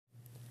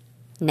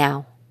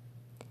Now.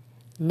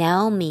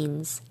 Now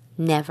means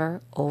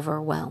never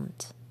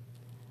overwhelmed.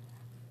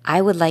 I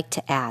would like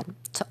to add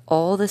to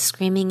all the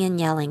screaming and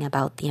yelling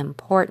about the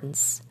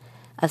importance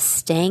of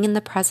staying in the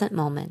present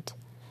moment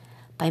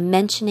by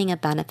mentioning a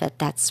benefit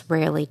that's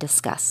rarely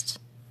discussed.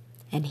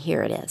 And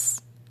here it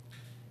is.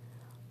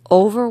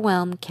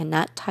 Overwhelm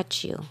cannot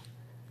touch you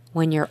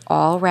when you're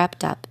all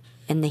wrapped up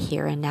in the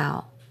here and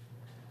now.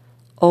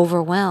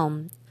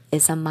 Overwhelm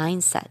is a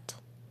mindset.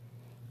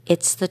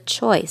 It's the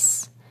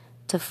choice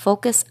to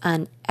focus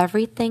on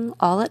everything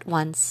all at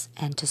once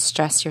and to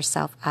stress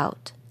yourself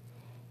out.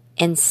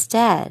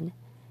 Instead,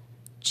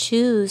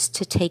 choose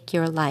to take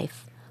your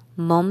life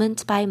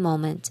moment by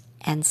moment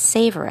and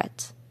savor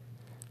it,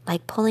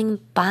 like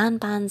pulling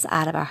bonbons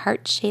out of a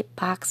heart-shaped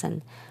box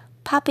and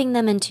popping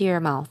them into your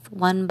mouth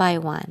one by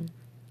one.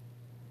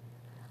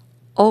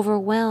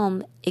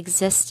 Overwhelm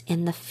exists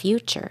in the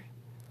future.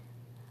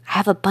 I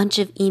have a bunch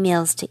of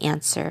emails to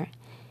answer,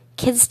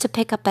 kids to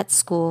pick up at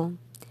school,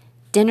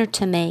 dinner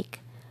to make,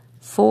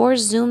 4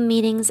 Zoom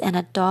meetings, and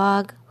a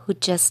dog who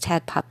just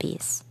had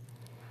puppies.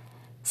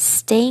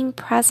 Staying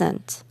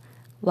present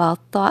while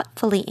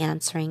thoughtfully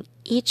answering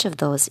each of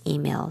those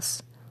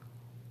emails,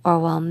 or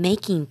while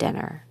making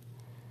dinner,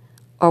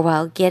 or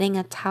while getting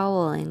a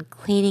towel and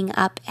cleaning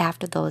up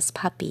after those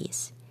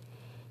puppies.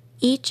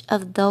 Each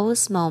of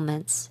those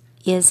moments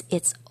is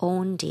its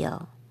own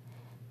deal,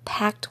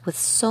 packed with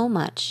so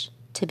much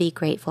to be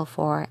grateful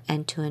for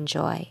and to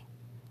enjoy.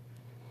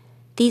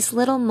 These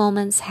little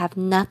moments have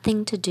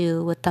nothing to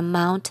do with the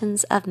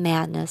mountains of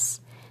madness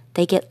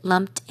they get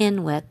lumped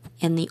in with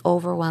in the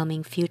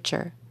overwhelming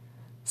future.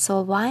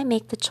 So why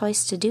make the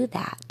choice to do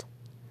that?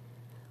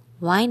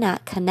 Why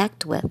not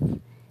connect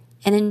with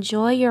and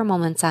enjoy your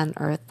moments on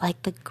earth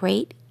like the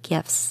great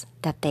gifts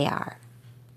that they are?